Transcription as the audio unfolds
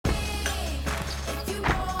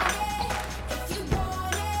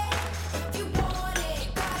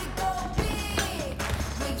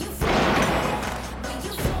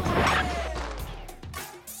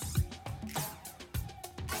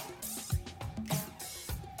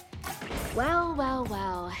Well, well,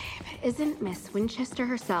 well. Isn't Miss Winchester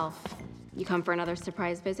herself? You come for another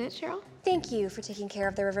surprise visit, Cheryl? Thank you for taking care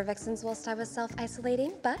of the River Vixens whilst I was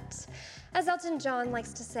self-isolating, but as Elton John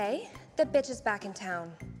likes to say, the bitch is back in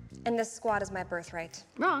town, and this squad is my birthright.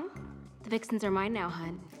 Wrong. The Vixens are mine now,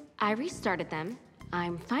 hun. I restarted them,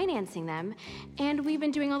 I'm financing them, and we've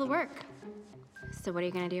been doing all the work. So what are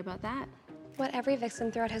you gonna do about that? What every Vixen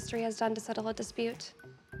throughout history has done to settle a dispute.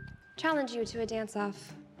 Challenge you to a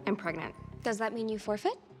dance-off. I'm pregnant. Does that mean you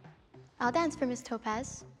forfeit? I'll dance for Miss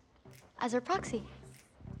Topaz as her proxy.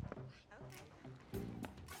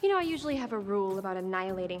 You know, I usually have a rule about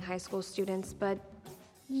annihilating high school students, but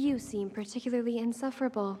you seem particularly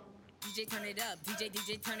insufferable. DJ turn it up,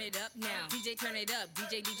 DJ turn it up now. DJ turn it up,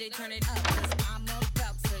 DJ turn it up. 'Cause I'm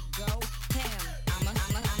about to go ham.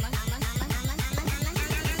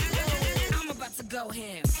 I'm about to go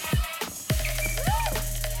ham.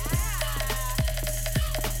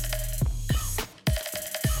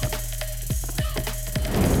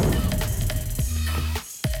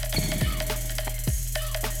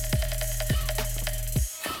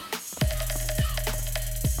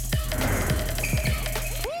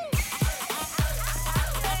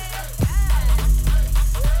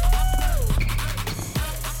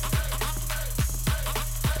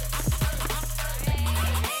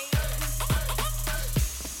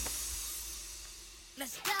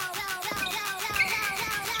 Let's go.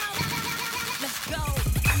 Let's go.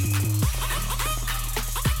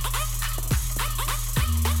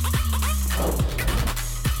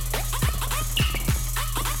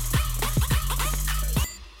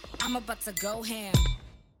 I'm about to go ham.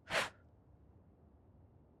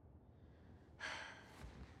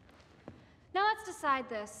 Now let's decide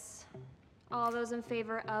this. All those in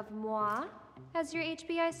favor of moi as your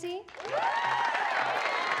HBIC?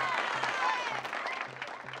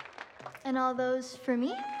 And all those for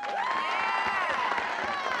me?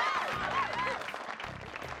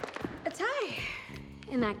 A tie.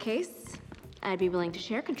 In that case, I'd be willing to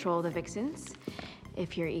share control of the Vixens,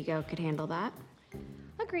 if your ego could handle that.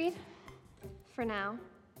 Agreed. For now.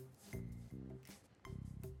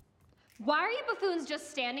 Why are you buffoons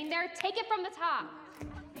just standing there? Take it from the top.